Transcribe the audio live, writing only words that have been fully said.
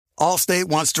Allstate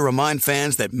wants to remind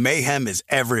fans that mayhem is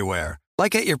everywhere,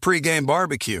 like at your pregame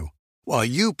barbecue. While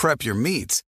you prep your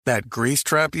meats, that grease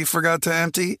trap you forgot to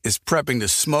empty is prepping to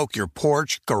smoke your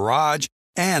porch, garage,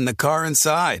 and the car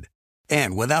inside.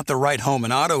 And without the right home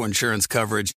and auto insurance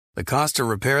coverage, the cost to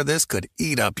repair this could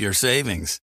eat up your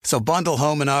savings. So bundle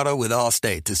home and auto with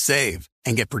Allstate to save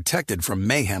and get protected from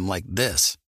mayhem like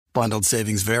this. Bundled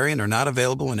savings vary and are not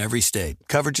available in every state.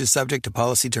 Coverage is subject to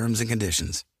policy terms and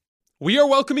conditions. We are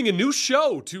welcoming a new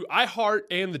show to iHeart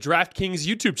and the DraftKings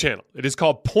YouTube channel. It is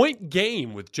called Point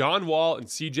Game with John Wall and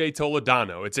CJ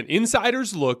Toledano. It's an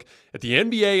insider's look at the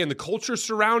NBA and the culture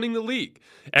surrounding the league.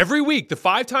 Every week, the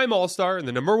five-time All-Star and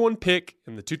the number one pick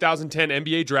in the 2010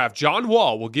 NBA draft, John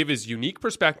Wall, will give his unique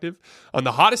perspective on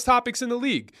the hottest topics in the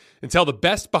league and tell the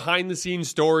best behind-the-scenes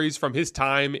stories from his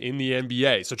time in the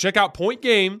NBA. So check out Point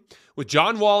Game with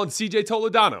John Wall and CJ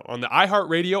Toledano on the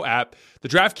iHeartRadio app, the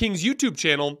DraftKings YouTube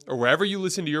channel, or wherever you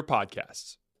listen to your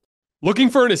podcasts. Looking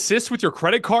for an assist with your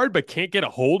credit card but can't get a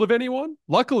hold of anyone?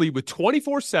 Luckily, with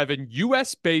 24/7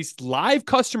 US-based live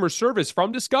customer service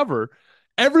from Discover,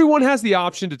 everyone has the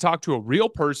option to talk to a real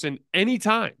person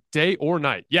anytime, day or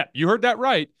night. Yeah, you heard that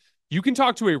right. You can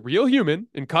talk to a real human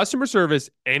in customer service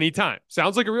anytime.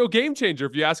 Sounds like a real game changer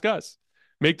if you ask us.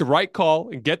 Make the right call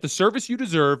and get the service you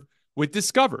deserve with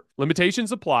Discover.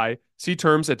 Limitations apply. See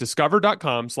terms at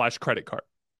discover.com/creditcard.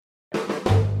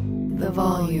 The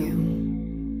volume.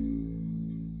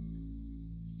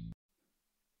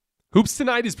 Hoops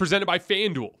Tonight is presented by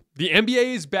FanDuel. The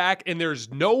NBA is back, and there's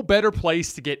no better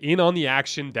place to get in on the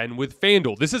action than with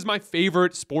FanDuel. This is my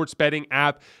favorite sports betting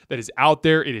app that is out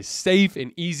there. It is safe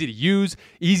and easy to use,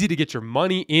 easy to get your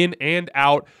money in and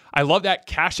out. I love that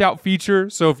cash out feature.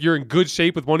 So if you're in good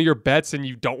shape with one of your bets and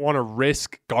you don't want to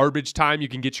risk garbage time, you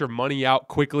can get your money out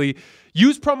quickly.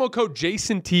 Use promo code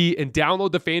JASONT and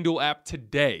download the FanDuel app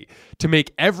today to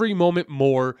make every moment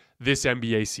more this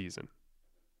NBA season.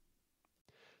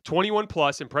 21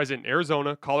 plus and present in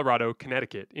Arizona, Colorado,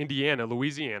 Connecticut, Indiana,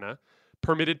 Louisiana,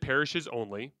 permitted parishes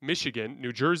only, Michigan,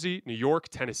 New Jersey, New York,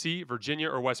 Tennessee, Virginia,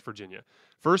 or West Virginia.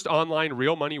 First online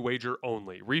real money wager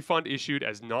only. Refund issued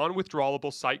as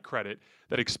non-withdrawable site credit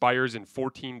that expires in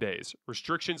 14 days.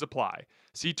 Restrictions apply.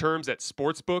 See terms at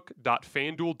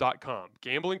sportsbook.fanduel.com.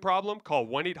 Gambling problem? Call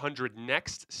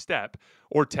 1-800-NEXT-STEP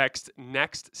or text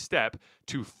NEXT STEP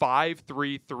to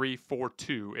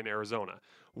 53342 in Arizona.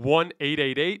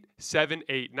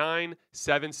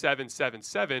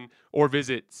 1-888-789-7777 or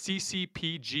visit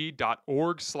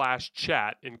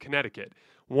ccpg.org/chat in Connecticut.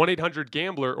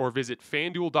 1-800-GAMBLER or visit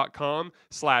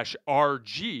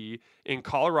fanduel.com/RG in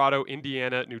Colorado,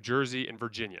 Indiana, New Jersey, and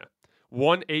Virginia.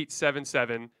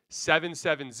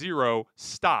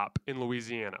 1-877-770-STOP in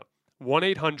Louisiana.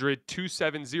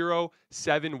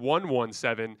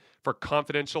 1-800-270-7117 for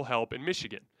confidential help in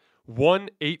Michigan.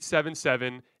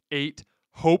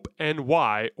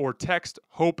 1-877-8-HOPE-NY or text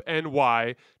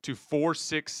HOPE-NY to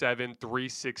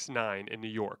 467-369 in New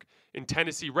York. In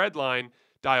Tennessee Redline,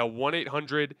 dial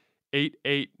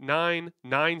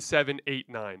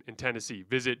 1-800-889-9789 in Tennessee.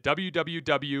 Visit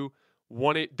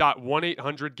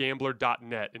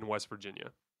www.1800gambler.net in West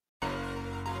Virginia.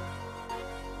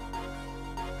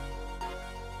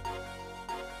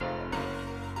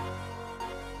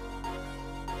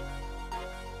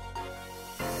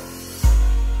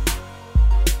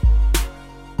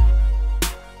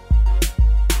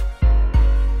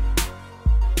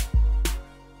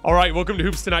 All right, welcome to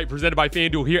Hoops Tonight, presented by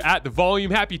FanDuel here at The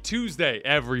Volume. Happy Tuesday,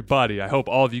 everybody. I hope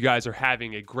all of you guys are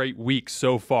having a great week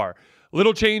so far.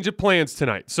 Little change of plans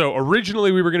tonight. So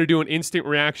originally we were going to do an instant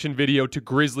reaction video to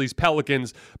Grizzlies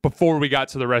Pelicans before we got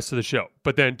to the rest of the show.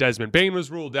 But then Desmond Bane was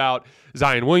ruled out,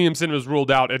 Zion Williamson was ruled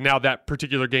out, and now that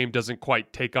particular game doesn't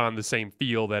quite take on the same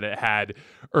feel that it had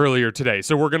earlier today.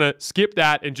 So we're going to skip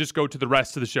that and just go to the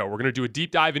rest of the show. We're going to do a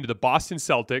deep dive into the Boston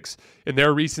Celtics and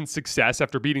their recent success.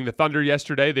 After beating the Thunder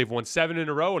yesterday, they've won 7 in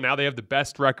a row, and now they have the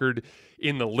best record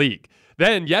in the league.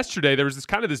 Then yesterday, there was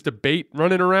this debate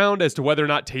running around as to whether or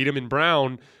not Tatum and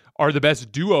Brown are the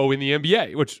best duo in the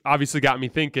NBA, which obviously got me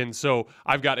thinking. So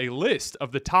I've got a list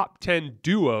of the top 10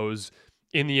 duos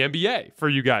in the NBA for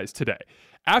you guys today.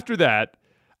 After that,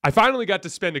 I finally got to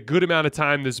spend a good amount of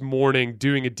time this morning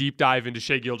doing a deep dive into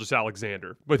Shai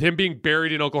Gilgeous-Alexander. With him being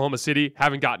buried in Oklahoma City,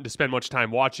 haven't gotten to spend much time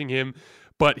watching him,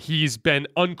 but he's been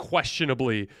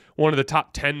unquestionably one of the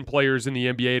top 10 players in the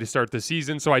NBA to start the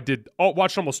season. So I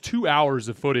watched almost 2 hours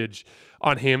of footage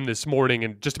on him this morning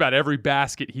and just about every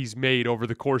basket he's made over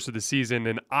the course of the season,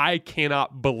 and I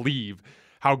cannot believe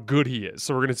how good he is.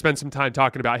 So we're going to spend some time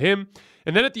talking about him.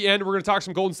 And then at the end, we're going to talk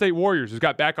some Golden State Warriors, who's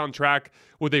got back on track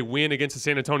with a win against the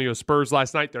San Antonio Spurs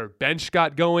last night. Their bench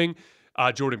got going.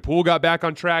 Jordan Poole got back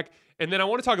on track. And then I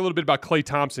want to talk a little bit about Klay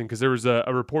Thompson, because there was a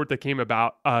report that came out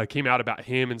about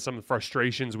him and some of the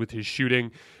frustrations with his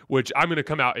shooting, which I'm going to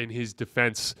come out in his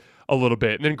defense a little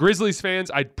bit. And then Grizzlies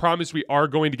fans, I promise we are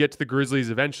going to get to the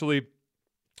Grizzlies eventually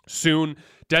soon.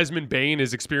 Desmond Bane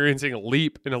is experiencing a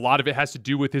leap, and a lot of it has to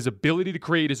do with his ability to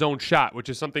create his own shot, which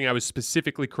is something I was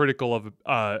specifically critical of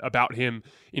about him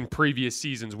in previous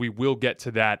seasons. We will get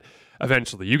to that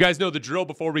eventually. You guys know the drill.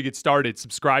 Before we get started,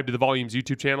 subscribe to the Volumes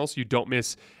YouTube channel so you don't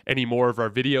miss any more of our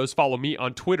videos. Follow me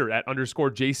on Twitter at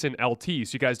 _JasonLT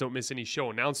so you guys don't miss any show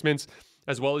announcements,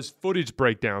 as well as footage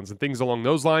breakdowns and things along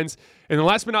those lines. And then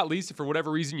last but not least, if for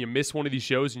whatever reason you miss one of these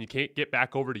shows and you can't get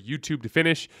back over to YouTube to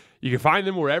finish, you can find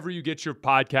them wherever you get your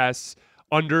podcasts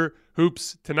under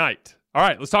Hoops Tonight. All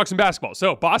right, let's talk some basketball.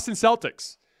 So, Boston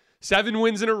Celtics, 7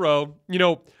 wins in a row. You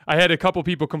know, I had a couple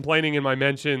people complaining in my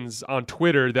mentions on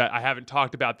Twitter that I haven't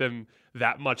talked about them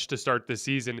that much to start this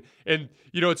season. And,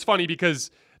 you know, it's funny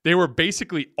because they were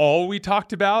basically all we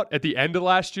talked about at the end of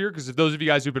last year, because if those of you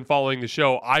guys who've been following the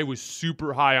show, I was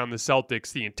super high on the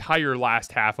Celtics the entire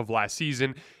last half of last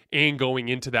season and going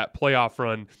into that playoff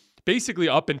run. Basically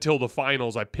up until the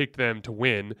finals, I picked them to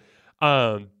win.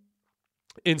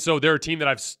 And so they're a team that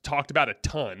I've talked about a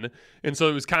ton. And so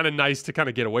it was kind of nice to kind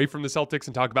of get away from the Celtics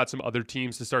and talk about some other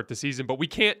teams to start the season. But we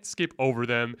can't skip over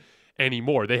them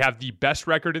anymore. They have the best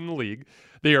record in the league.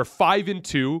 They are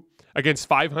 5-2 against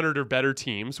 500 or better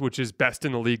teams, which is best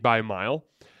in the league by a mile.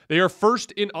 They are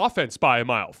first in offense by a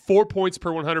mile, 4 points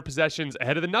per 100 possessions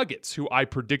ahead of the Nuggets, who I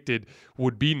predicted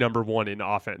would be number one in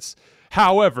offense.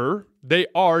 However, they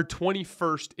are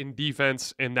 21st in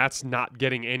defense, and that's not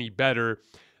getting any better.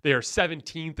 They are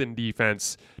 17th in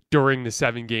defense during the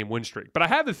 7-game win streak. But I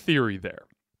have a theory there.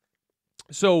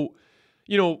 So,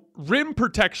 you know, rim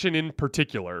protection in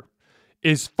particular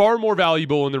is far more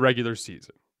valuable in the regular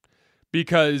season,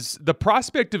 because the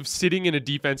prospect of sitting in a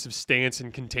defensive stance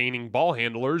and containing ball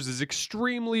handlers is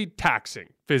extremely taxing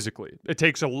physically. It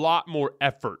takes a lot more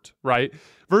effort, right?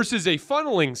 Versus a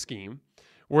funneling scheme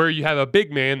where you have a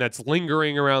big man that's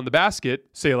lingering around the basket,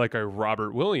 say like a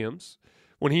Robert Williams,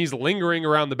 when he's lingering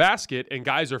around the basket and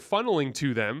guys are funneling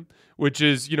to them, which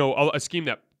is, you know, a scheme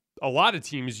that a lot of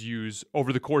teams use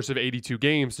over the course of 82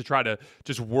 games to try to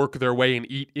just work their way and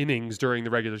eat innings during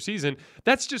the regular season.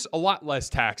 That's just a lot less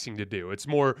taxing to do. It's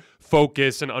more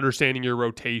focus and understanding your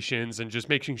rotations and just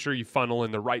making sure you funnel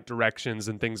in the right directions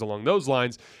and things along those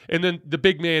lines. And then the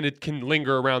big man, it can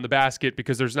linger around the basket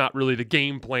because there's not really the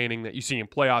game planning that you see in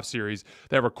playoff series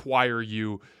that require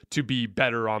you to be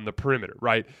better on the perimeter,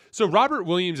 right? So Robert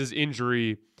Williams'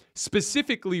 injury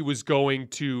specifically was going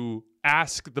to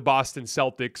ask the Boston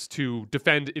Celtics to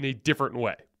defend in a different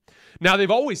way. Now,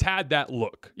 they've always had that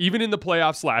look. Even in the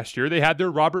playoffs last year, they had their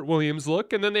Robert Williams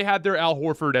look, and then they had their Al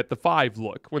Horford at the 5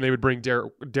 look when they would bring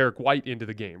Derek White into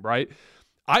the game, right?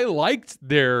 I liked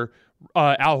their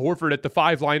Al Horford at the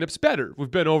 5 lineups better.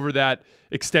 We've been over that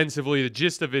extensively. The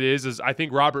gist of it is I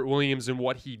think Robert Williams and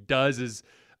what he does is,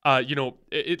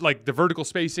 like the vertical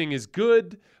spacing is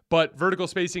good, but vertical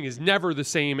spacing is never the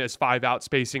same as 5-out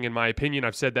spacing, in my opinion.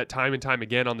 I've said that time and time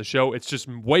again on the show. It's just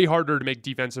way harder to make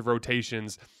defensive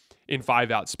rotations in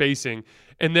 5-out spacing.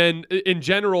 And then in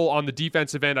general, on the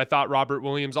defensive end, I thought Robert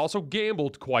Williams also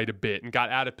gambled quite a bit and got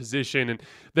out of position, and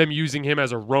them using him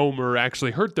as a roamer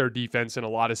actually hurt their defense in a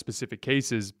lot of specific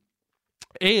cases.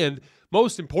 And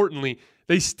most importantly,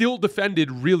 they still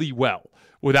defended really well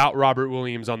without Robert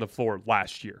Williams on the floor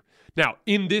last year. Now,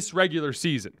 in this regular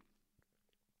season,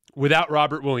 without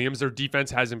Robert Williams, their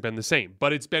defense hasn't been the same,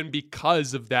 but it's been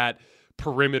because of that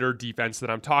perimeter defense that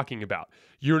I'm talking about.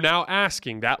 You're now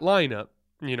asking that lineup,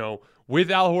 you know,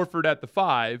 with Al Horford at the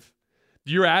 5,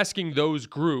 you're asking those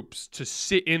groups to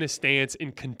sit in a stance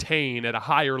and contain at a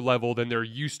higher level than they're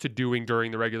used to doing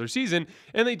during the regular season,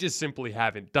 and they just simply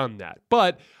haven't done that.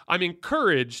 But I'm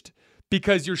encouraged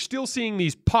because you're still seeing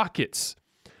these pockets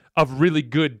of really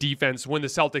good defense when the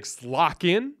Celtics lock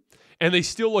in, and they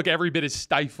still look every bit as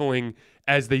stifling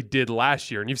as they did last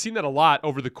year. And you've seen that a lot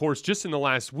over the course just in the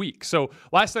last week. So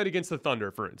last night against the Thunder,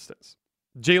 for instance,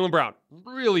 Jaylen Brown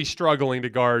really struggling to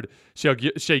guard Shai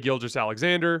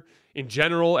Gilgeous-Alexander. In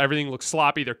general, everything looks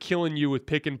sloppy. They're killing you with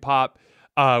pick and pop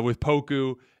with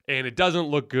Poku, and it doesn't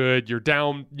look good. You're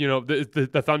down. You know,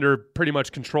 the Thunder pretty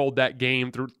much controlled that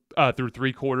game through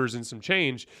 3 quarters and some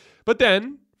change. But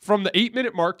then from the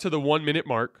 8-minute mark to the 1-minute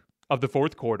mark of the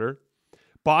fourth quarter,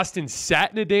 Boston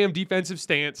sat in a damn defensive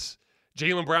stance.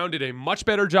 Jaylen Brown did a much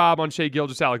better job on Shai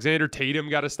Gilgeous-Alexander. Tatum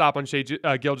got a stop on Shai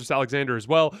Gilgeous-Alexander as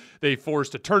well. They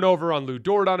forced a turnover on Lou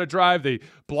Dort on a drive. They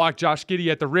blocked Josh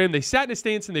Giddey at the rim. They sat in a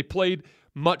stance and they played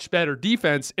much better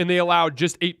defense, and they allowed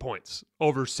just 8 points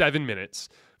over 7 minutes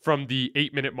from the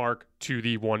 8-minute mark to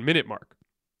the 1-minute mark.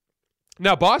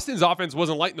 Now, Boston's offense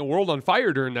wasn't lighting the world on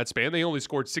fire during that span. They only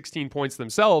scored 16 points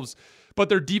themselves, but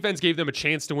their defense gave them a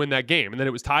chance to win that game. And then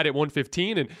it was tied at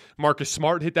 115, and Marcus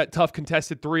Smart hit that tough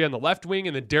contested three on the left wing,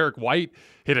 and then Derek White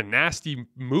hit a nasty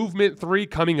movement three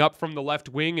coming up from the left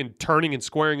wing and turning and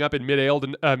squaring up in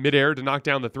midair to knock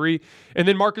down the three. And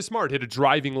then Marcus Smart hit a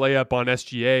driving layup on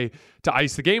SGA to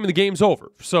ice the game, and the game's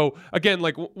over. So, again,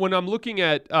 like when I'm looking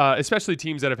at especially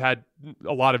teams that have had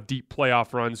a lot of deep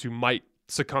playoff runs who might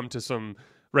succumb to some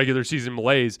regular season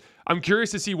malaise, I'm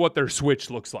curious to see what their switch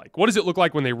looks like. What does it look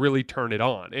like when they really turn it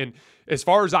on? And as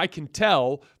far as I can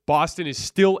tell, Boston is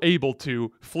still able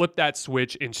to flip that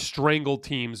switch and strangle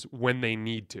teams when they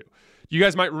need to. You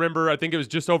guys might remember, I think it was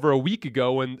just over a week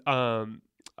ago when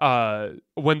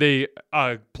they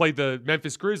played the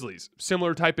Memphis Grizzlies.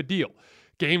 Similar type of deal.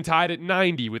 Game tied at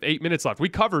 90 with 8 minutes left. We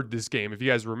covered this game, if you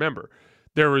guys remember.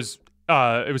 It was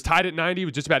tied at 90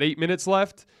 with just about 8 minutes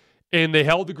left. And they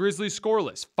held the Grizzlies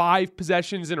scoreless. 5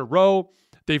 possessions in a row.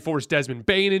 They forced Desmond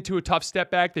Bane into a tough step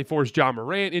back. They forced John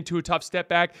Morant into a tough step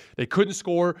back. They couldn't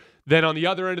score. Then on the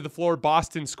other end of the floor,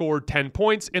 Boston scored 10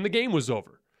 points, and the game was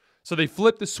over. So they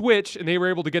flipped the switch, and they were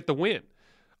able to get the win.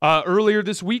 Earlier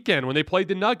this weekend, when they played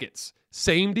the Nuggets,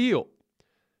 same deal.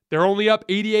 They're only up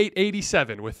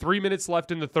 88-87 with 3 minutes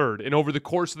left in the third. And over the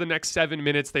course of the next 7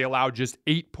 minutes, they allowed just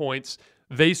 8 points.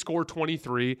 They score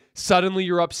 23. Suddenly,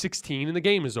 you're up 16, and the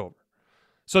game is over.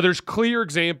 So there's clear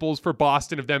examples for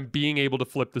Boston of them being able to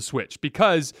flip the switch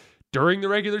because during the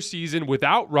regular season,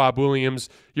 without Rob Williams,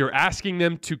 you're asking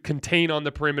them to contain on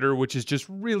the perimeter, which is just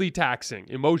really taxing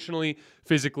emotionally,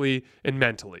 physically, and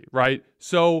mentally, right?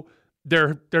 So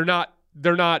they're not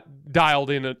dialed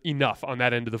in enough on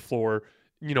that end of the floor,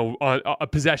 on a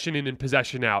possession in and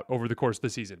possession out over the course of the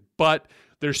season. But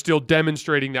they're still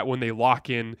demonstrating that when they lock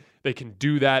in, they can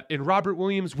do that, and Robert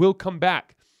Williams will come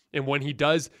back. And when he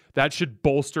does, that should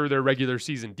bolster their regular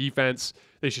season defense.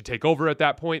 They should take over at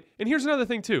that point. And here's another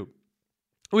thing, too.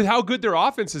 With how good their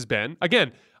offense has been,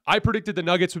 again, I predicted the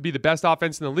Nuggets would be the best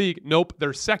offense in the league. Nope,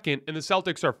 they're second, and the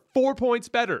Celtics are 4 points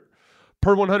better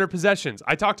per 100 possessions.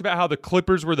 I talked about how the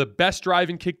Clippers were the best drive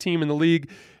and kick team in the league,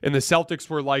 and the Celtics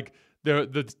were like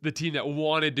the team that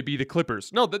wanted to be the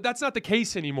Clippers. No, that's not the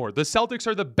case anymore. The Celtics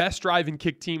are the best drive and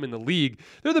kick team in the league.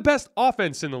 They're the best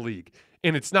offense in the league.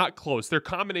 And it's not close. Their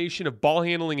combination of ball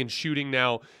handling and shooting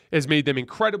now has made them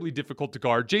incredibly difficult to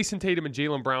guard. Jayson Tatum and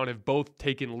Jaylen Brown have both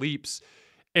taken leaps.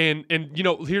 And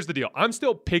here's the deal. I'm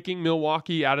still picking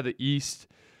Milwaukee out of the East,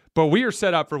 but we are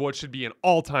set up for what should be an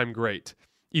all-time great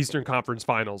Eastern Conference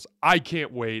Finals. I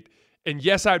can't wait. And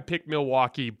yes, I'd pick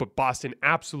Milwaukee, but Boston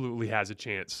absolutely has a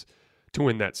chance to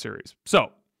win that series.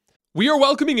 So, we are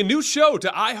welcoming a new show to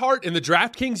iHeart and the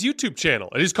DraftKings YouTube channel.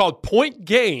 It is called Point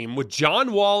Game with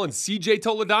John Wall and CJ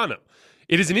Toledano.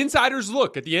 It is an insider's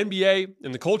look at the NBA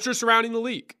and the culture surrounding the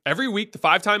league. Every week, the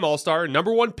 5-time All-Star and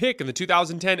 #1 pick in the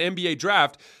 2010 NBA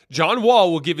Draft, John Wall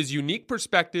will give his unique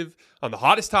perspective on the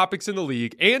hottest topics in the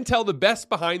league and tell the best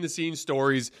behind-the-scenes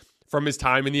stories from his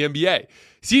time in the NBA.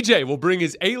 CJ will bring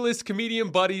his A-list comedian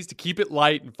buddies to keep it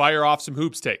light and fire off some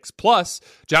hoops takes. Plus,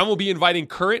 John will be inviting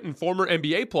current and former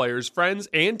NBA players, friends,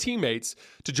 and teammates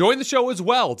to join the show as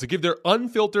well to give their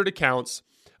unfiltered accounts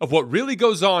of what really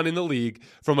goes on in the league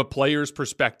from a player's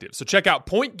perspective. So check out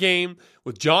Point Game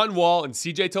with John Wall and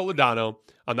CJ Toledano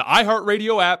on the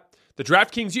iHeartRadio app, the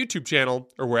DraftKings YouTube channel,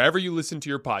 or wherever you listen to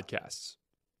your podcasts.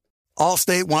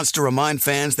 Allstate wants to remind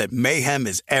fans that mayhem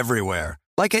is everywhere,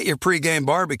 like at your pregame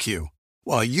barbecue.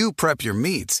 While you prep your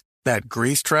meats, that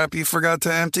grease trap you forgot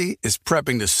to empty is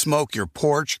prepping to smoke your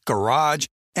porch, garage,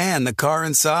 and the car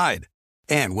inside.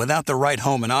 And without the right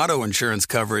home and auto insurance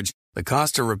coverage, the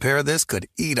cost to repair this could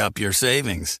eat up your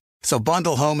savings. So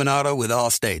bundle home and auto with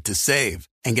Allstate to save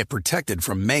and get protected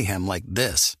from mayhem like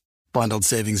this. Bundled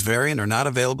savings vary and are not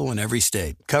available in every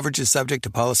state. Coverage is subject to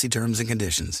policy terms and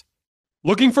conditions.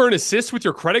 Looking for an assist with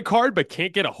your credit card but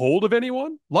can't get a hold of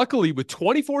anyone? Luckily, with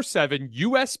 24/7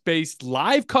 U.S.-based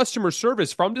live customer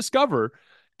service from Discover,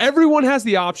 everyone has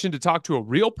the option to talk to a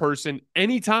real person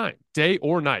anytime, day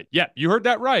or night. Yeah, you heard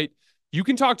that right. You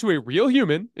can talk to a real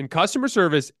human in customer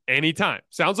service anytime.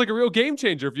 Sounds like a real game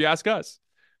changer if you ask us.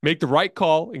 Make the right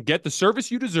call and get the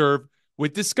service you deserve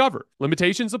with Discover.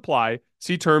 Limitations apply.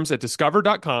 See terms at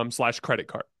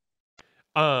discover.com/creditcard.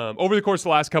 Over the course of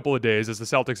the last couple of days, as the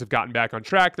Celtics have gotten back on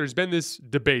track, there's been this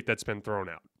debate that's been thrown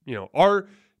out. Are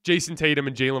Jayson Tatum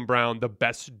and Jaylen Brown the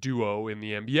best duo in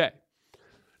the NBA?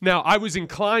 Now, I was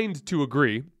inclined to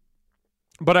agree,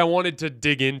 but I wanted to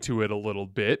dig into it a little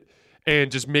bit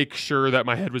and just make sure that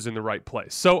my head was in the right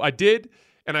place. So I did,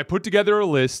 and I put together a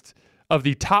list of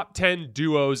the top 10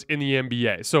 duos in the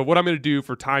NBA. So what I'm going to do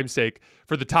for time's sake,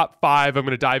 for the top 5, I'm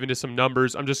going to dive into some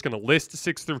numbers. I'm just going to list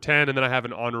 6 through 10, and then I have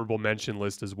an honorable mention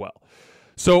list as well.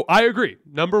 So I agree.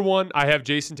 Number 1, I have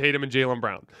Jayson Tatum and Jaylen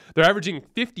Brown. They're averaging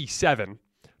 57,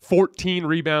 14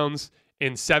 rebounds,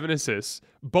 and 7 assists.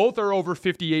 Both are over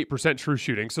 58% true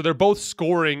shooting. So they're both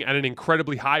scoring at an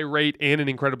incredibly high rate and an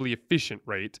incredibly efficient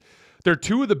rate. They're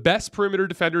 2 of the best perimeter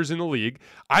defenders in the league.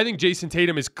 I think Jayson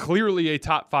Tatum is clearly a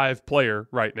top 5 player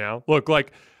right now. Look,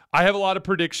 like, I have a lot of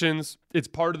predictions. It's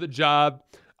part of the job.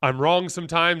 I'm wrong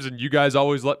sometimes, and you guys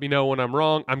always let me know when I'm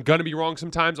wrong. I'm going to be wrong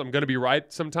sometimes. I'm going to be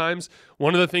right sometimes.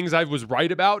 One of the things I was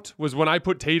right about was when I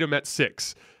put Tatum at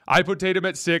 6. I put Tatum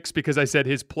at 6 because I said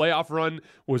his playoff run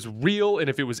was real, and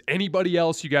if it was anybody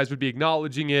else, you guys would be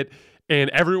acknowledging it. And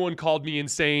everyone called me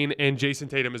insane, and Jayson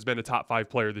Tatum has been a top 5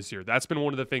 player this year. That's been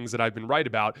one of the things that I've been right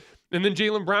about. And then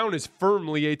Jaylen Brown is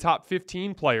firmly a top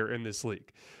 15 player in this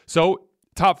league. So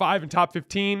top 5 and top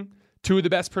 15, 2 of the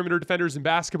best perimeter defenders in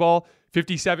basketball,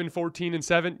 57, 14, and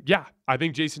 7. Yeah, I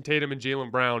think Jayson Tatum and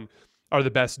Jaylen Brown are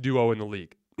the best duo in the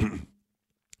league.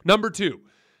 Number 2,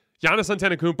 Giannis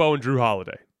Antetokounmpo and Jrue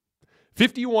Holiday.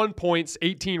 51 points,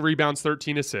 18 rebounds,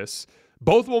 13 assists.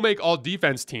 Both will make all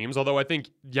defense teams, although I think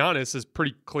Giannis is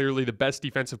pretty clearly the best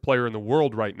defensive player in the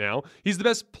world right now. He's the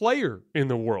best player in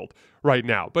the world right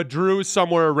now. But Jrue is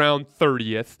somewhere around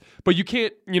 30th. But you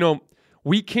can't,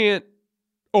 we can't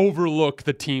overlook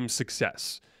the team's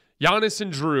success. Giannis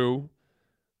and Jrue,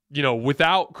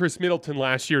 without Chris Middleton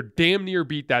last year, damn near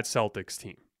beat that Celtics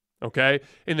team. Okay?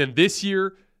 And then this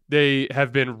year, they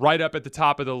have been right up at the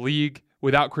top of the league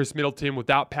without Chris Middleton,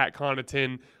 without Pat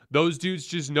Connaughton. Those dudes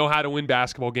just know how to win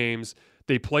basketball games.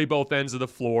 They play both ends of the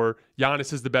floor.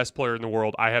 Giannis is the best player in the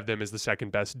world. I have them as the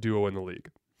second best duo in the league.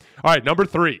 All right, number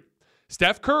 3,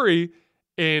 Steph Curry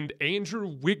and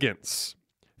Andrew Wiggins.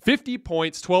 50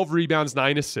 points, 12 rebounds,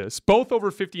 9 assists, both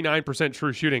over 59%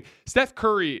 true shooting. Steph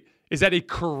Curry is at a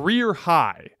career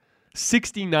high,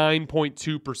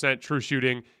 69.2% true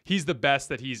shooting. He's the best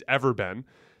that he's ever been.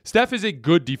 Steph is a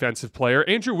good defensive player.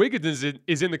 Andrew Wiggins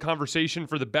is in the conversation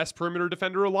for the best perimeter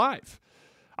defender alive.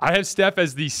 I have Steph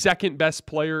as the second best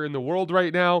player in the world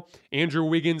right now. Andrew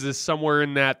Wiggins is somewhere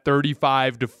in that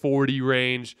 35 to 40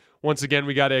 range. Once again,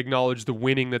 we got to acknowledge the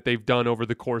winning that they've done over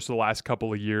the course of the last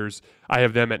couple of years. I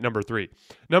have them at number 3.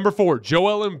 Number 4,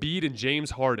 Joel Embiid and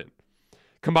James Harden,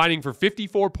 combining for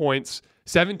 54 points,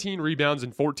 17 rebounds,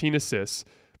 and 14 assists,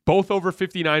 both over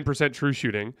 59% true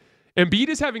shooting. Embiid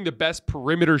is having the best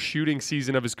perimeter shooting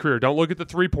season of his career. Don't look at the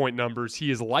three-point numbers.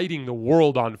 He is lighting the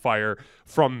world on fire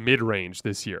from mid-range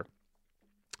this year.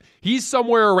 He's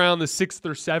somewhere around the 6th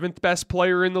or 7th best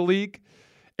player in the league.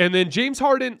 And then James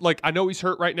Harden, I know he's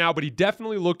hurt right now, but he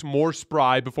definitely looked more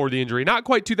spry before the injury. Not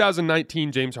quite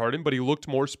 2019 James Harden, but he looked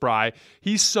more spry.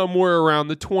 He's somewhere around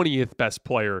the 20th best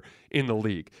player in the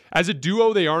league. As a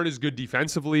duo, they aren't as good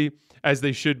defensively as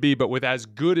they should be, but with as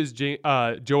good as Joel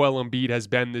Embiid has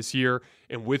been this year,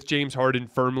 and with James Harden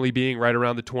firmly being right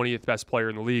around the 20th best player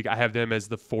in the league, I have them as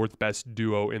the 4th best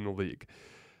duo in the league.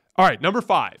 All right, number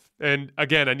 5. And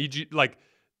again, I need you,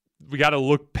 we got to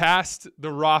look past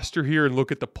the roster here and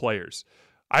look at the players.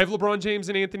 I have LeBron James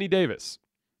and Anthony Davis.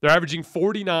 They're averaging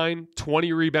 49,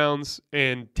 20 rebounds,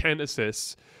 and 10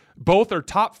 assists. Both are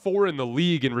top 4 in the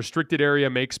league in restricted area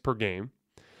makes per game.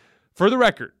 For the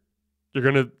record,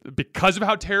 because of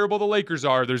how terrible the Lakers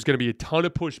are, there's going to be a ton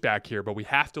of pushback here, but we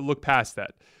have to look past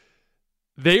that.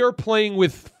 They are playing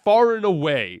with far and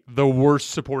away the worst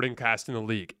supporting cast in the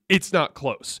league. It's not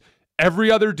close.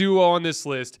 Every other duo on this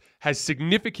list has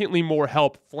significantly more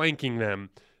help flanking them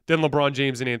than LeBron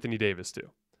James and Anthony Davis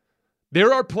do.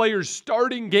 There are players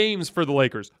starting games for the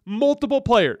Lakers, multiple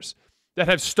players that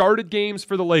have started games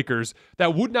for the Lakers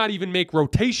that would not even make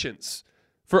rotations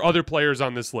for other players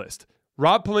on this list.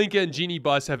 Rob Pelinka and Jeannie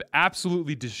Buss have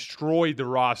absolutely destroyed the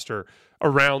roster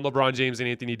around LeBron James and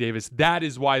Anthony Davis. That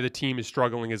is why the team is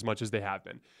struggling as much as they have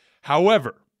been.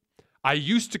 However, I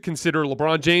used to consider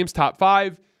LeBron James top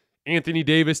 5, Anthony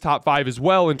Davis top 5 as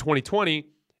well in 2020.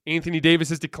 Anthony Davis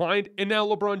has declined, and now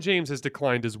LeBron James has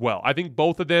declined as well. I think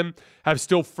both of them have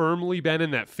still firmly been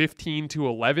in that 15 to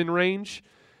 11 range.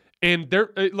 And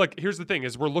here's the thing,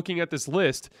 as we're looking at this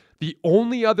list, the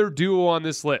only other duo on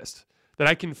this list that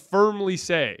I can firmly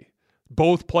say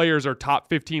both players are top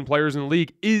 15 players in the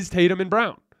league is Tatum and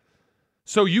Brown.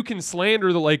 So you can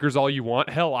slander the Lakers all you want.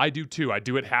 Hell, I do too. I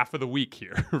do it half of the week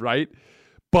here, right?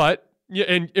 But,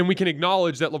 and we can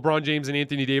acknowledge that LeBron James and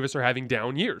Anthony Davis are having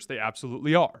down years. They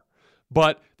absolutely are.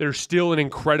 But they're still an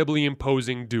incredibly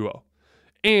imposing duo.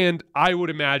 And I would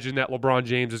imagine that LeBron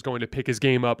James is going to pick his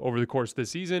game up over the course of the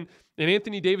season. And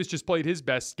Anthony Davis just played his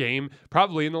best game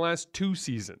probably in the last 2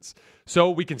 seasons. So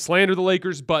we can slander the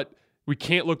Lakers, but we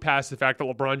can't look past the fact that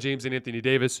LeBron James and Anthony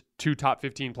Davis, 2 top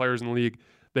 15 players in the league,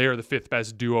 they are the 5th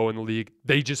best duo in the league.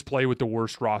 They just play with the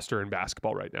worst roster in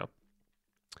basketball right now.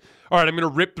 All right, I'm going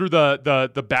to rip through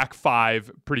the back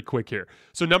 5 pretty quick here.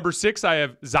 So number 6, I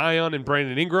have Zion and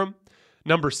Brandon Ingram.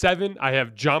 Number 7, I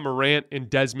have John Morant and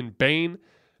Desmond Bane.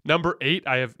 Number 8,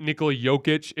 I have Nikola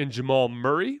Jokic and Jamal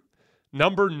Murray.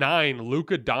 Number 9,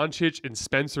 Luka Doncic and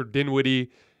Spencer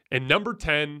Dinwiddie. And number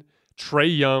 10,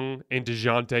 Trae Young and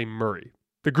DeJounte Murray.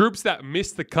 The groups that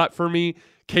missed the cut for me,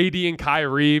 KD and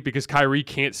Kyrie, because Kyrie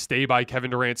can't stay by Kevin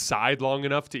Durant's side long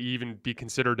enough to even be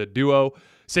considered a duo.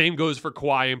 Same goes for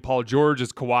Kawhi and Paul George,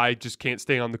 as Kawhi just can't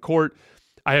stay on the court.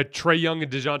 I had Trae Young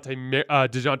and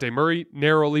DeJounte Murray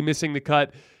narrowly missing the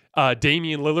cut.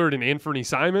 Damian Lillard and Anthony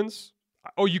Simons.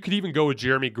 Oh, you could even go with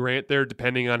Jeremy Grant there,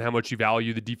 depending on how much you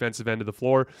value the defensive end of the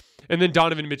floor. And then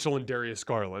Donovan Mitchell and Darius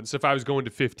Garland. So if I was going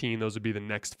to 15, those would be the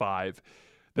next 5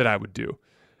 that I would do.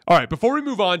 All right, before we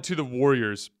move on to the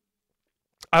Warriors,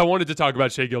 I wanted to talk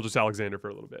about Shai Gilgeous-Alexander for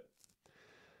a little bit.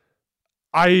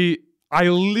 I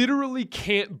literally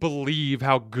can't believe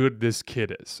how good this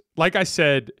kid is. Like I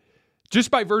said,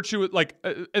 just by virtue of,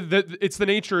 it's the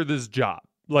nature of this job.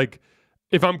 Like,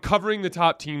 if I'm covering the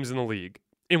top teams in the league,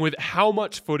 and with how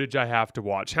much footage I have to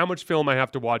watch, how much film I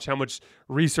have to watch, how much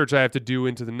research I have to do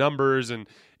into the numbers, and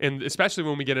especially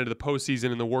when we get into the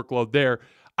postseason and the workload there,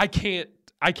 I can't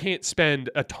spend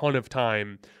a ton of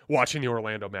time watching the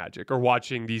Orlando Magic or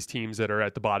watching these teams that are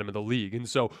at the bottom of the league. And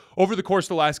so over the course of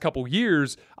the last couple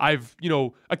years, I've,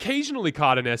 occasionally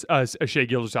caught a Shai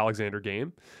Gilgeous-Alexander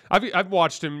game. I've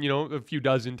watched him, a few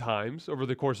dozen times over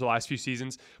the course of the last few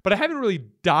seasons, but I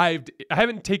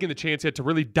haven't taken the chance yet to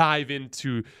really dive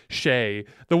into Shai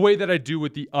the way that I do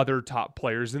with the other top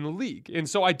players in the league. And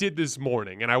so I did this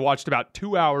morning, and I watched about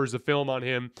 2 hours of film on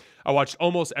him. I watched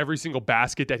almost every single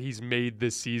basket that he's made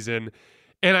this season,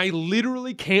 and I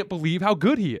literally can't believe how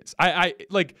good he is. I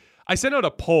sent out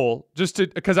a poll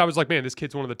because I was like, man, this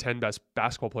kid's one of the 10 best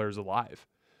basketball players alive.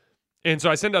 And so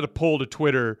I sent out a poll to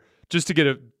Twitter just to get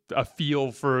a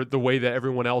feel for the way that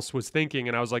everyone else was thinking.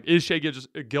 And I was like, is Shai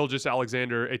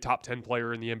Gilgeous-Alexander a top 10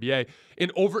 player in the NBA?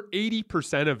 And over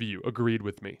 80% of you agreed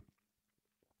with me.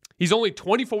 He's only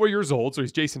 24 years old, so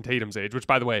he's Jayson Tatum's age, which,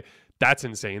 by the way, that's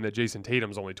insane that Jayson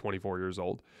Tatum's only 24 years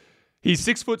old. He's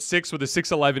 6'6" with a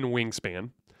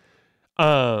 6'11"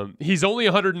 wingspan. He's only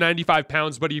 195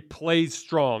 pounds, but he plays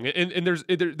strong. And there's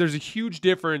a huge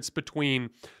difference between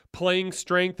playing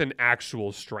strength and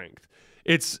actual strength.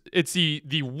 It's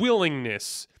the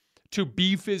willingness to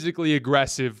be physically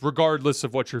aggressive regardless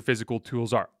of what your physical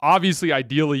tools are. Obviously,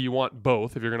 ideally, you want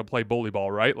both if you're going to play bully ball,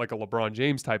 right? Like a LeBron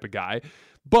James type of guy.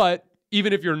 But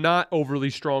even if you're not overly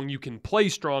strong, you can play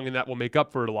strong, and that will make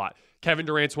up for it a lot. Kevin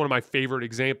Durant's one of my favorite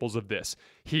examples of this.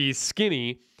 He's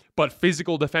skinny, but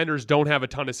physical defenders don't have a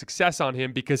ton of success on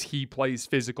him because he plays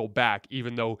physical back,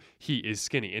 even though he is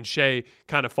skinny. And Shai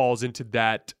kind of falls into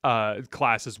that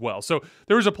class as well. So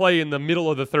there was a play in the middle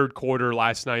of the third quarter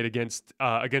last night against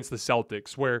the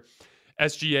Celtics where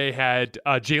SGA had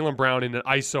Jaylen Brown in an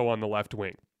ISO on the left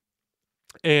wing.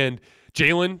 And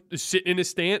Jaylen is sitting in his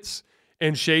stance,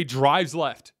 and Shai drives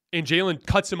left, and Jaylen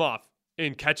cuts him off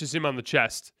and catches him on the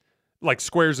chest, like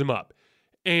squares him up.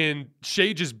 And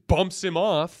Shai just bumps him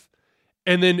off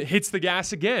and then hits the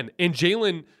gas again. And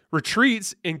Jaylen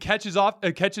retreats and catches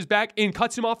back and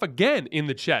cuts him off again in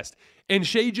the chest. And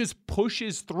Shai just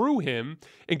pushes through him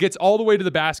and gets all the way to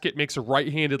the basket, makes a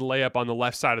right-handed layup on the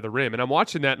left side of the rim. And I'm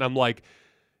watching that and I'm like,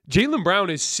 Jaylen Brown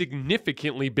is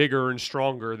significantly bigger and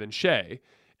stronger than Shai.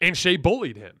 And Shai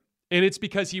bullied him. And it's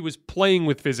because he was playing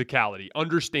with physicality,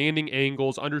 understanding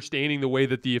angles, understanding the way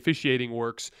that the officiating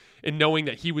works, and knowing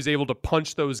that he was able to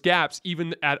punch those gaps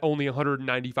even at only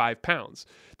 195 pounds.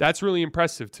 That's really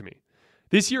impressive to me.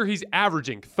 This year, he's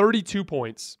averaging 32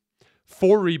 points,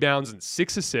 4 rebounds, and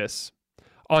 6 assists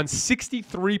on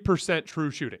 63% true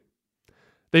shooting.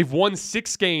 They've won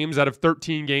 6 games out of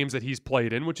 13 games that he's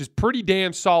played in, which is pretty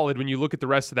damn solid when you look at the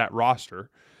rest of that roster.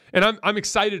 And I'm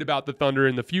excited about the Thunder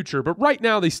in the future, but right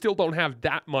now they still don't have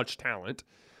that much talent.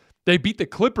 They beat the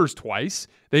Clippers twice.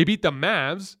 They beat the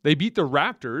Mavs. They beat the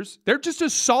Raptors. They're just a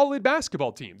solid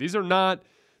basketball team. This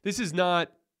is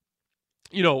not,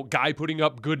 guy putting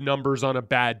up good numbers on a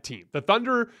bad team. The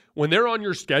Thunder, when they're on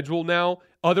your schedule now,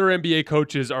 other NBA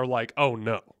coaches are like, oh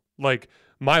no. Like,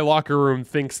 my locker room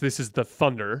thinks this is the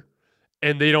Thunder,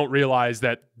 and they don't realize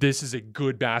that this is a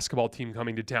good basketball team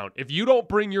coming to town. If you don't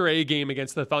bring your A game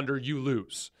against the Thunder, you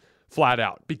lose flat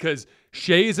out, because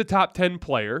Shea is a top 10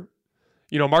 player.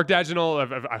 You know, Mark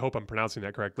Dagenal, I hope I'm pronouncing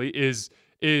that correctly,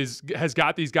 has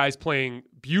got these guys playing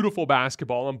beautiful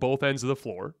basketball on both ends of the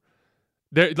floor.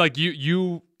 They're like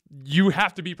you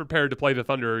have to be prepared to play the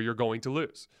Thunder or you're going to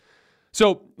lose.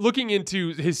 So looking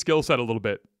into his skill set a little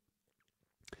bit,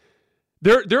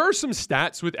 there are some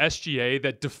stats with SGA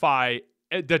that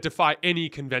defy any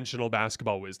conventional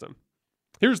basketball wisdom.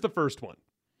 Here's the first one.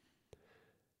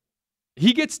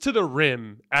 He gets to the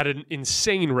rim at an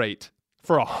insane rate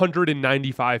for a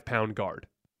 195-pound guard.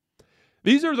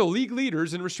 These are the league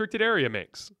leaders in restricted area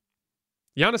makes.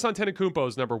 Giannis Antetokounmpo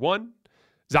is number 1.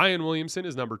 Zion Williamson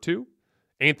is number 2.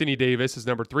 Anthony Davis is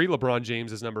number 3. LeBron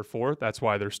James is number 4. That's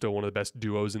why they're still one of the best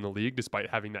duos in the league, despite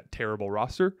having that terrible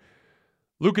roster.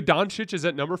 Luka Doncic is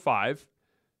at number 5.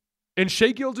 And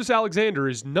Shai Gilgeous-Alexander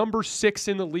is number 6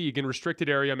 in the league in restricted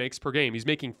area makes per game. He's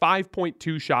making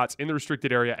 5.2 shots in the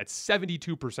restricted area at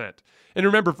 72%. And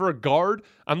remember, for a guard,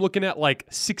 I'm looking at like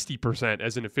 60%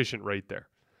 as an efficient rate there.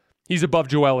 He's above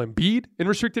Joel Embiid in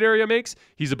restricted area makes.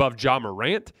 He's above Ja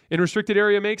Morant in restricted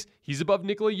area makes. He's above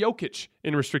Nikola Jokic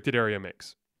in restricted area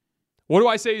makes. What do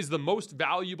I say is the most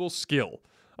valuable skill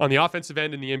on the offensive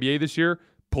end in the NBA this year?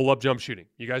 Pull-up jump shooting.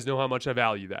 You guys know how much I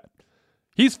value that.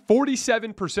 He's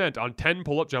 47% on 10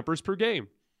 pull-up jumpers per game.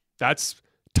 That's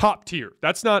top tier.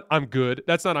 That's not I'm good.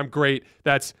 That's not I'm great.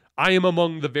 That's I am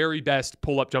among the very best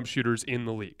pull-up jump shooters in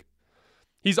the league.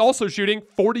 He's also shooting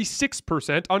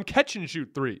 46% on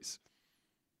catch-and-shoot threes.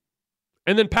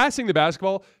 And then passing the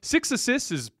basketball, 6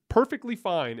 assists is perfectly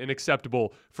fine and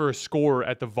acceptable for a scorer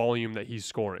at the volume that he's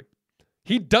scoring.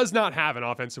 He does not have an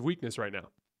offensive weakness right now.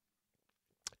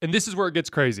 And this is where it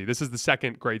gets crazy. This is the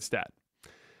second great stat.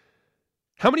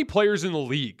 How many players in the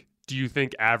league do you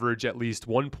think average at least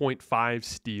 1.5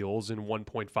 steals and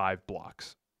 1.5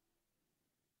 blocks?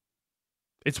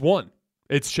 It's one.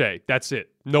 It's Shai. That's it.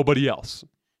 Nobody else.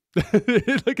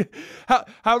 Like,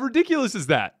 how ridiculous is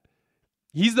that?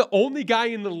 He's the only guy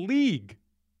in the league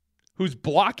who's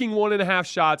blocking 1.5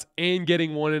 shots and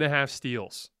getting 1.5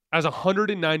 steals as a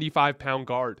 195-pound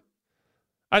guard.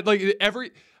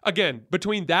 Again,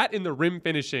 between that and the rim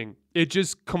finishing, it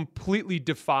just completely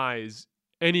defies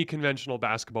any conventional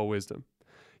basketball wisdom.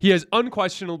 He has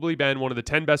unquestionably been one of the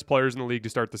 10 best players in the league to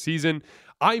start the season.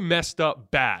 I messed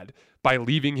up bad by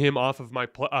leaving him off of my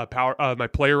my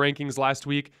player rankings last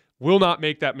week. Will not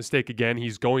make that mistake again.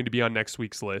 He's going to be on next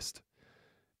week's list.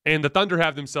 And the Thunder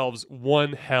have themselves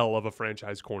one hell of a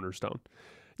franchise cornerstone.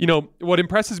 You know, what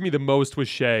impresses me the most with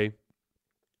Shai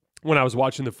when I was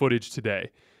watching the footage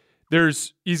today,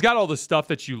 he's got all the stuff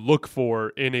that you look for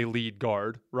in a lead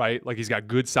guard, right? Like he's got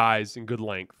good size and good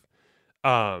length.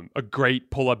 A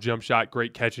great pull-up jump shot,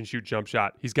 great catch-and-shoot jump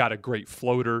shot. He's got a great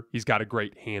floater. He's got a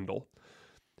great handle.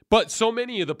 But so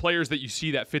many of the players that you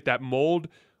see that fit that mold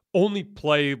only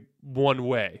play one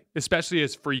way, especially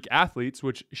as freak athletes,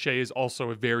 which Shai is also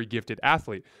a very gifted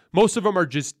athlete. Most of them are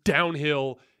just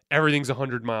downhill, everything's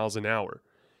 100 miles an hour.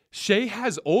 Shai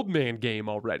has old man game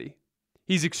already.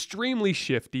 He's extremely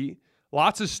shifty,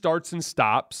 lots of starts and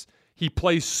stops. He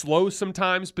plays slow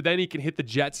sometimes, but then he can hit the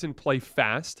jets and play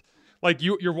fast. Like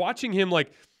you're watching him,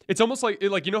 like it's almost like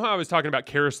you know how I was talking about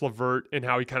Karis LeVert and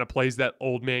how he kind of plays that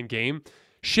old man game.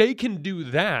 Shai can do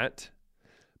that,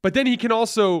 but then he can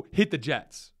also hit the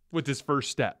jets with his first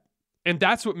step. And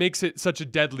that's what makes it such a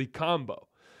deadly combo.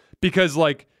 Because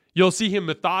like you'll see him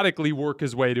methodically work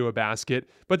his way to a basket,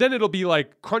 but then it'll be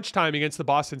like crunch time against the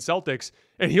Boston Celtics,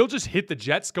 and he'll just hit the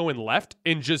jets going left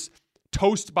and just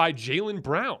toast by Jaylen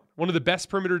Brown, one of the best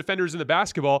perimeter defenders in the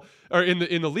basketball or in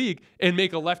the league, and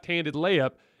make a left-handed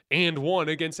layup and one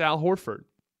against Al Horford.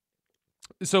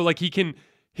 So like he can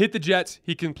hit the jets,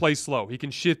 he can play slow, he can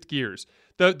shift gears.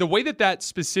 The way that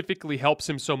specifically helps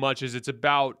him so much is it's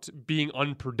about being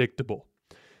unpredictable.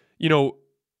 You know,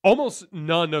 almost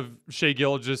none of Shai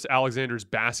Gilgeous-Alexander's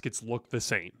baskets look the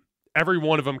same. Every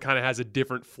one of them kind of has a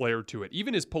different flair to it.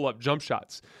 Even his pull-up jump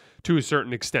shots, to a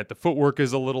certain extent. The footwork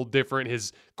is a little different.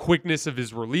 His quickness of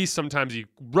his release, sometimes he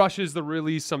rushes the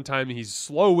release, sometimes he's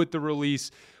slow with the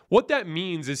release. What that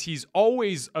means is he's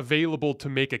always available to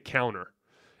make a counter.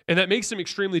 And that makes him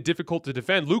extremely difficult to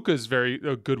defend. Luka's very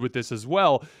good with this as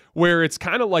well, where it's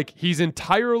kind of like he's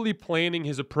entirely planning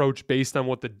his approach based on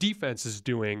what the defense is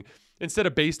doing instead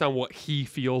of based on what he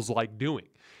feels like doing.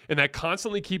 And that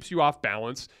constantly keeps you off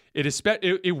balance.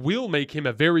 It will make him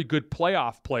a very good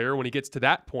playoff player when he gets to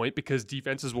that point because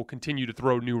defenses will continue to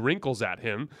throw new wrinkles at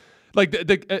him. Like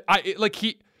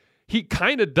he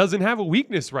kind of doesn't have a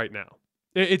weakness right now.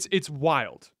 It's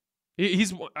wild.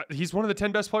 He's one of the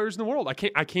 10 best players in the world. I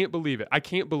can't believe it. I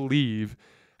can't believe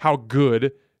how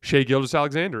good Shai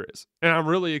Gilgeous-Alexander is. And I'm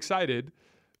really excited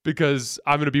because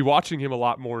I'm going to be watching him a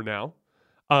lot more now,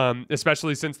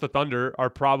 especially since the Thunder are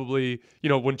probably,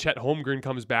 when Chet Holmgren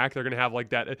comes back, they're going to have like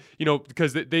that,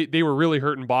 because they were really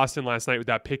hurting Boston last night with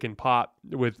that pick and pop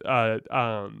with Alexei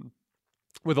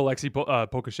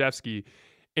Pokashevsky.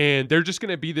 And they're just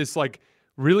going to be this like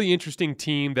really interesting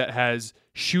team that has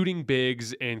shooting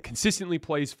bigs and consistently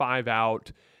plays 5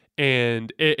 out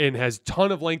and has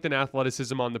ton of length and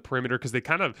athleticism on the perimeter because they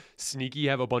kind of sneaky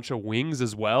have a bunch of wings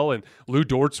as well. And Lou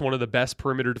Dort's one of the best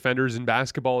perimeter defenders in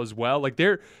basketball as well. Like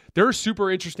they're a super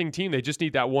interesting team. They just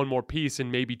need that one more piece,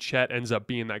 and maybe Chet ends up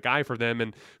being that guy for them.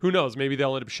 And who knows, maybe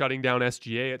they'll end up shutting down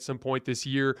SGA at some point this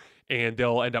year, and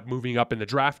they'll end up moving up in the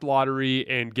draft lottery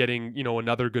and getting,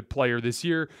 another good player this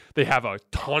year. They have a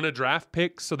ton of draft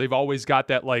picks, so they've always got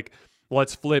that like,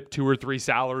 let's flip 2 or 3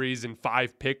 salaries and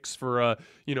 5 picks for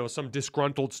some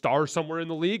disgruntled star somewhere in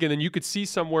the league. And then you could see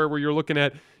somewhere where you're looking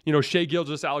at, Shai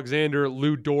Gilgeous-Alexander,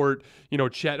 Lou Dort,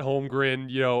 Chet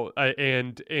Holmgren,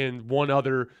 and one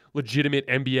other legitimate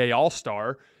NBA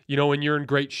All-Star, and you're in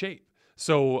great shape.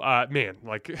 So, man,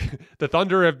 like the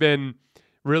Thunder have been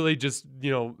really just,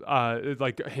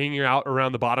 like hanging out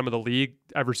around the bottom of the league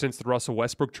ever since the Russell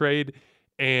Westbrook trade.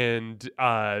 And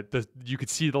you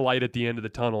could see the light at the end of the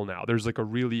tunnel now. There's like a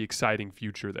really exciting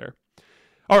future there.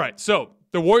 All right, so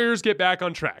the Warriors get back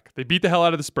on track. They beat the hell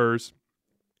out of the Spurs.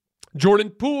 Jordan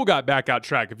Poole got back on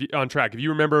track. If you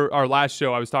remember our last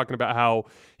show, I was talking about how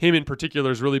him in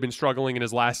particular has really been struggling in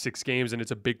his last 6 games, and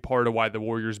it's a big part of why the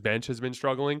Warriors bench has been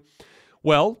struggling.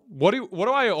 Well, what do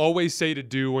I always say to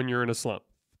do when you're in a slump?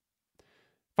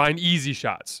 Find easy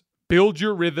shots. Build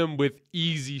your rhythm with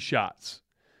easy shots.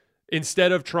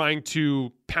 Instead of trying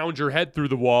to pound your head through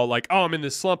the wall like, oh, I'm in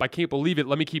this slump, I can't believe it,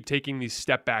 let me keep taking these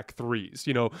step back threes,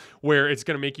 where it's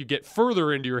going to make you get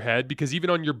further into your head, because even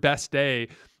on your best day,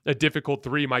 a difficult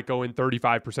 3 might go in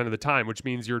 35% of the time, which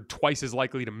means you're twice as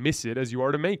likely to miss it as you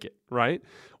are to make it, right?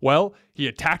 Well, he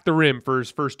attacked the rim for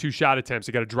his first 2 shot attempts.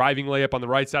 He got a driving layup on the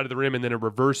right side of the rim and then a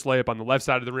reverse layup on the left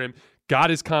side of the rim, got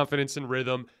his confidence and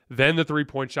rhythm, then the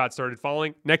 3-point shot started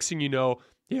falling. Next thing you know,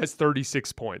 he has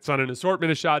 36 points on an assortment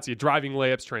of shots. He had driving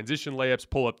layups, transition layups,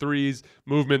 pull-up threes,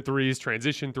 movement threes,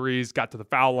 transition threes, got to the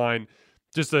foul line.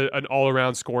 Just an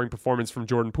all-around scoring performance from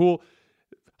Jordan Poole.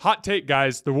 Hot take,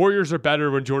 guys. The Warriors are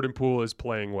better when Jordan Poole is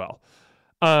playing well.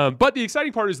 But the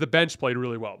exciting part is the bench played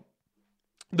really well.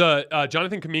 The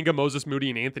Jonathan Kuminga, Moses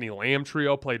Moody, and Anthony Lamb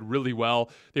trio played really well.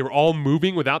 They were all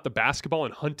moving without the basketball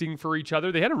and hunting for each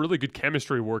other. They had a really good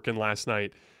chemistry working last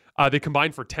night. They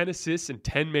combined for 10 assists and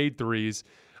 10 made threes.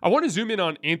 I want to zoom in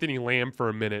on Anthony Lamb for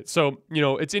a minute. So,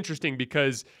 it's interesting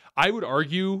because I would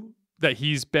argue that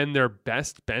he's been their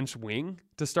best bench wing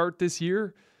to start this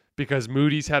year, because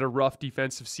Moody's had a rough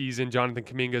defensive season. Jonathan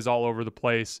Kuminga is all over the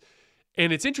place.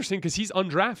 And it's interesting because he's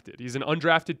undrafted. He's an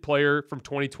undrafted player from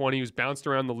 2020 who's bounced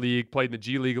around the league, played in the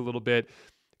G League a little bit,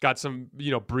 got some,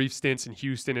 brief stints in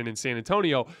Houston and in San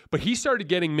Antonio. But he started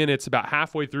getting minutes about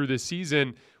halfway through this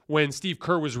season when Steve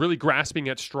Kerr was really grasping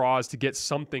at straws to get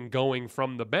something going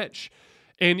from the bench.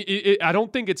 And I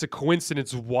don't think it's a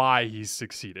coincidence why he's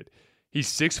succeeded. He's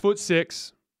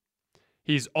 6'6".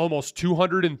 He's almost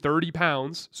 230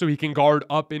 pounds, so he can guard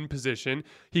up in position.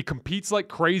 He competes like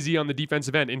crazy on the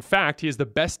defensive end. In fact, he has the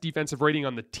best defensive rating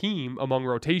on the team among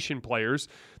rotation players.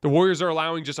 The Warriors are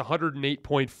allowing just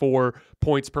 108.4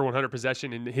 points per 100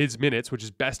 possession in his minutes, which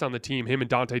is best on the team. Him and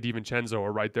Dante DiVincenzo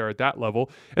are right there at that level.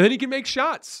 And then he can make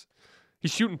shots.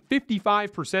 He's shooting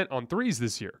 55% on threes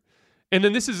this year. And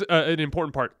then this is an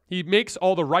important part. He makes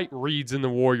all the right reads in the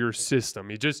Warriors system.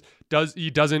 He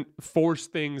doesn't force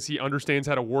things. He understands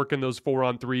how to work in those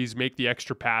 4-on-3s, make the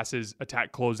extra passes,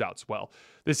 attack closeouts well.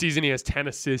 This season he has 10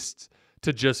 assists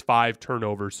to just 5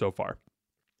 turnovers so far.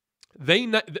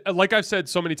 Like I've said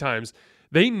so many times,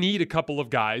 they need a couple of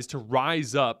guys to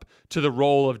rise up to the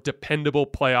role of dependable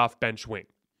playoff bench wing.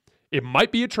 It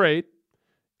might be a trade,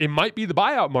 it might be the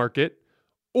buyout market,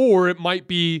 or it might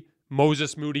be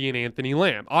Moses Moody and Anthony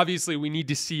Lamb. Obviously, we need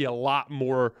to see a lot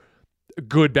more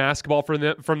good basketball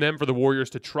from them for the Warriors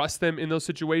to trust them in those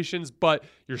situations, but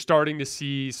you're starting to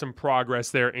see some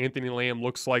progress there. Anthony Lamb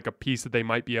looks like a piece that they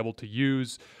might be able to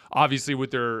use. Obviously,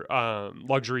 with their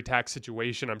luxury tax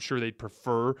situation, I'm sure they'd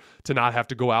prefer to not have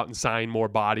to go out and sign more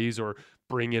bodies or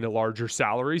bring in a larger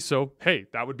salary. So, hey,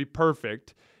 that would be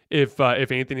perfect if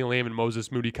Anthony Lamb and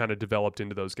Moses Moody kind of developed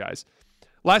into those guys.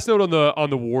 Last note on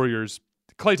the Warriors,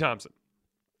 Klay Thompson.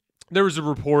 There was a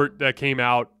report that came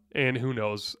out, and who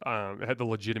knows had the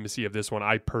legitimacy of this one.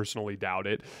 I personally doubt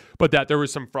it, but that there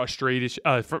was some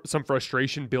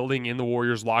frustration building in the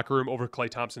Warriors locker room over Klay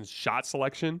Thompson's shot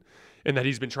selection, and that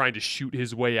he's been trying to shoot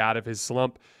his way out of his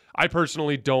slump. I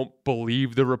personally don't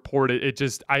believe the report. It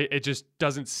just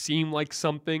doesn't seem like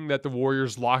something that the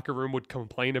Warriors locker room would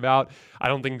complain about. I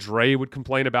don't think Dre would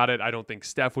complain about it. I don't think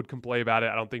Steph would complain about it.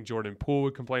 I don't think Jordan Poole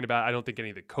would complain about it. I don't think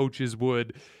any of the coaches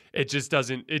would. It just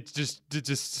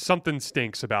something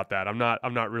stinks about that. I'm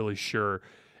not really sure.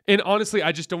 And honestly,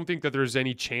 I just don't think that there's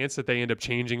any chance that they end up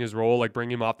changing his role, like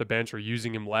bringing him off the bench or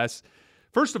using him less.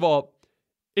 First of all,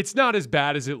 it's not as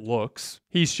bad as it looks.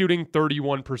 He's shooting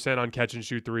 31% on catch and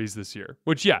shoot threes this year,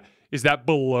 which, yeah, is that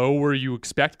below where you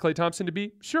expect Klay Thompson to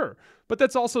be? Sure. But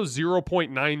that's also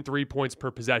 0.93 points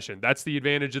per possession. That's the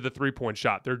advantage of the three-point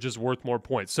shot. They're just worth more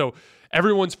points. So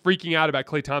everyone's freaking out about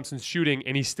Klay Thompson's shooting,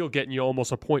 and he's still getting you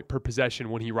almost a point per possession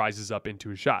when he rises up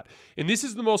into a shot. And this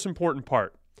is the most important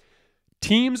part.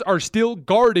 Teams are still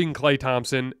guarding Klay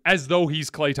Thompson as though he's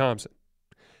Klay Thompson.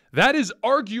 That is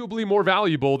arguably more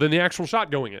valuable than the actual shot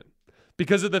going in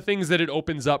because of the things that it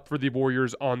opens up for the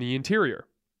Warriors on the interior.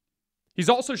 He's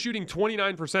also shooting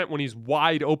 29% when he's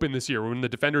wide open this year, when the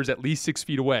defender is at least 6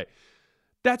 feet away.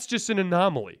 That's just an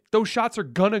anomaly. Those shots are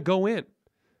going to go in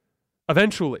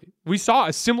eventually. We saw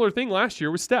a similar thing last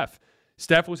year with Steph.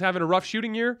 Steph was having a rough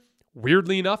shooting year.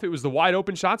 Weirdly enough, it was the wide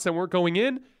open shots that weren't going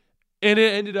in, and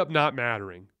it ended up not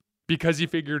mattering because he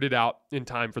figured it out in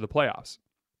time for the playoffs.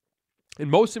 And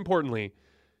most importantly,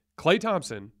 Klay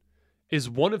Thompson is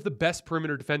one of the best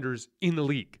perimeter defenders in the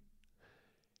league.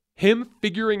 Him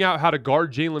figuring out how to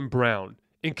guard Jaylen Brown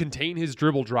and contain his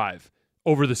dribble drive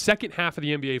over the second half of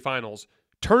the NBA Finals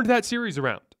turned that series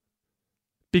around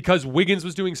because Wiggins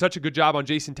was doing such a good job on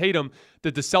Jayson Tatum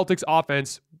that the Celtics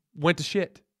offense went to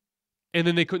shit. And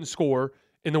then they couldn't score,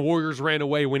 and the Warriors ran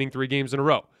away winning 3 games in a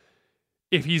row.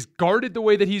 If he's guarded the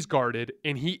way that he's guarded,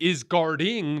 and he is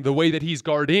guarding the way that he's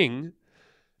guarding,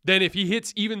 then if he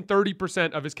hits even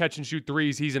 30% of his catch and shoot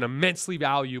threes, he's an immensely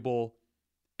valuable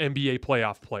NBA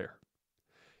playoff player.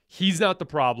 He's not the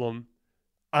problem.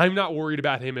 I'm not worried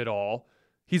about him at all.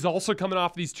 He's also coming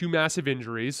off these 2 massive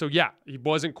injuries. So yeah, he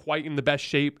wasn't quite in the best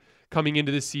shape coming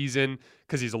into this season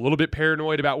because he's a little bit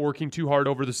paranoid about working too hard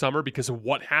over the summer because of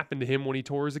what happened to him when he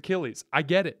tore his Achilles. I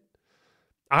get it.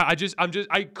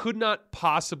 I could not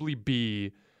possibly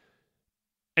be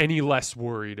any less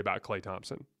worried about Klay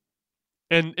Thompson.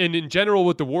 And in general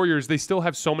with the Warriors, they still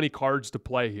have so many cards to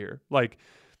play here. Like,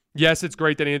 yes, it's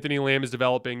great that Anthony Lamb is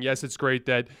developing. Yes, it's great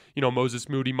that, Moses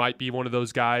Moody might be one of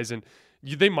those guys, and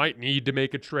they might need to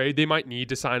make a trade. They might need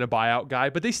to sign a buyout guy,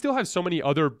 but they still have so many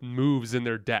other moves in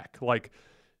their deck. Like,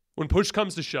 when push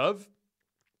comes to shove,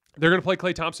 they're going to play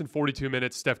Klay Thompson 42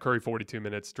 minutes, Steph Curry 42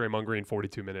 minutes, Draymond Green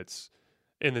 42 minutes,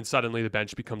 and then suddenly the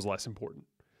bench becomes less important.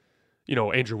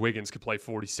 Andrew Wiggins could play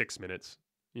 46 minutes,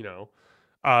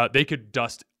 They could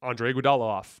dust Andre Iguodala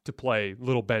off to play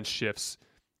little bench shifts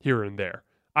here and there.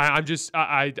 I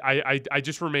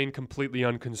just remain completely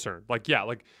unconcerned. Like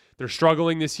they're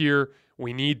struggling this year.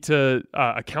 We need to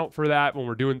account for that when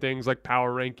we're doing things like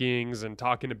power rankings and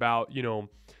talking about,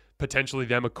 potentially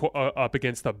them up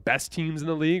against the best teams in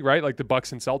the league, right? Like the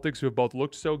Bucks and Celtics, who have both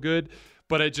looked so good.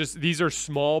 But these are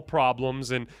small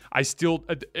problems, and I still,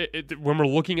 when we're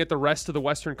looking at the rest of the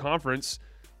Western Conference,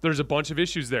 there's a bunch of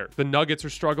issues there. The Nuggets are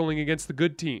struggling against the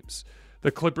good teams.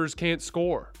 The Clippers can't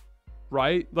score,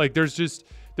 right? Like at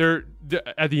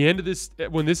the end of this,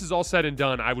 when this is all said and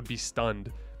done, I would be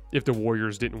stunned if the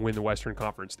Warriors didn't win the Western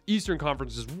Conference. The Eastern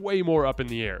Conference is way more up in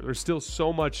the air. There's still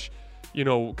so much,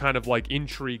 kind of like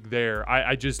intrigue there.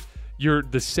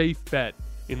 The safe bet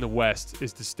in the West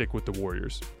is to stick with the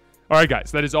Warriors. All right,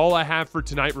 guys, that is all I have for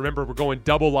tonight. Remember, we're going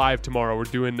double live tomorrow. We're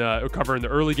covering the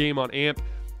early game on AMP,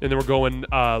 and then we're going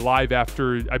live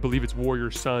after, I believe it's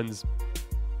Warriors Suns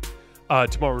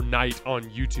tomorrow night on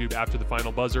YouTube after the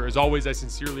final buzzer. As always, I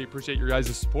sincerely appreciate your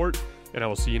guys' support, and I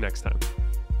will see you next time.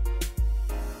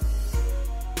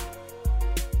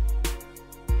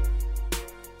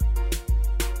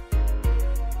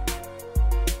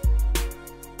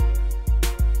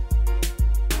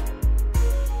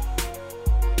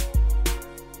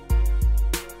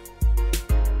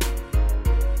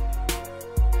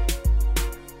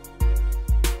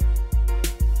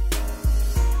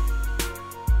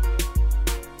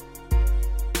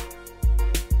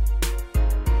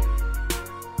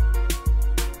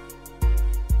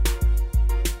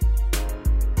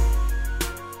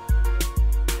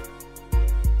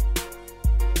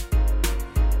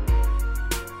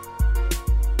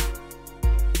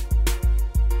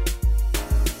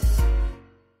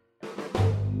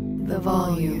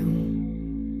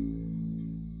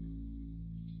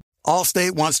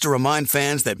 Allstate wants to remind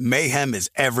fans that mayhem is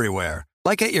everywhere,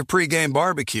 like at your pregame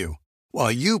barbecue.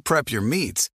 While you prep your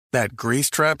meats, That grease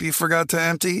trap you forgot to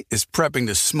empty is prepping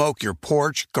to smoke your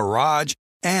porch, garage,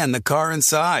 and the car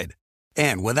inside.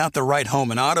 And without the right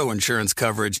home and auto insurance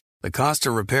coverage, the cost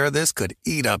to repair this could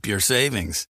eat up your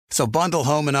savings. So bundle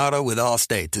home and auto with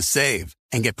Allstate to save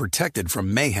and get protected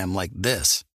from mayhem like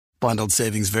this. Bundled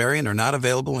savings vary and are not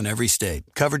available in every state.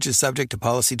 Coverage is subject to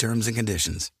policy terms and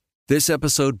conditions. This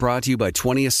episode brought to you by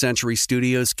 20th Century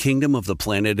Studios' Kingdom of the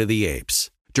Planet of the Apes.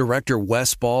 Director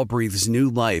Wes Ball breathes new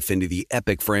life into the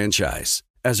epic franchise.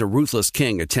 As a ruthless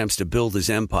king attempts to build his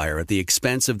empire at the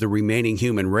expense of the remaining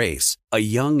human race, a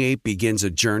young ape begins a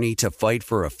journey to fight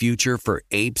for a future for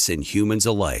apes and humans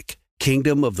alike.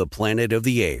 Kingdom of the Planet of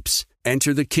the Apes.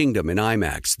 Enter the kingdom in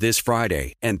IMAX this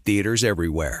Friday and theaters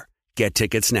everywhere. Get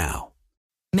tickets now.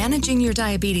 Managing your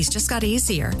diabetes just got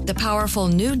easier. The powerful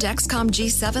new Dexcom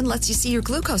G7 lets you see your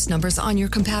glucose numbers on your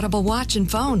compatible watch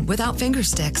and phone without finger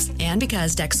sticks. And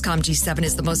because Dexcom G7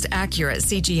 is the most accurate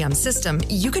CGM system,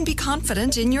 you can be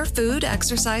confident in your food,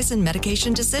 exercise, and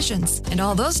medication decisions. And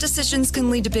all those decisions can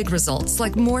lead to big results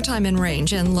like more time in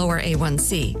range and lower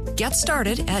A1C. Get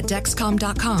started at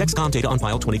Dexcom.com. Dexcom data on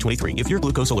file 2023. If your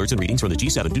glucose alerts and readings from the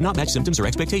G7 do not match symptoms or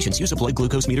expectations, use a blood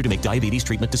glucose meter to make diabetes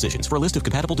treatment decisions. For a list of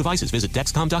compatible devices, visit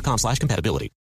Dexcom.com/compatibility.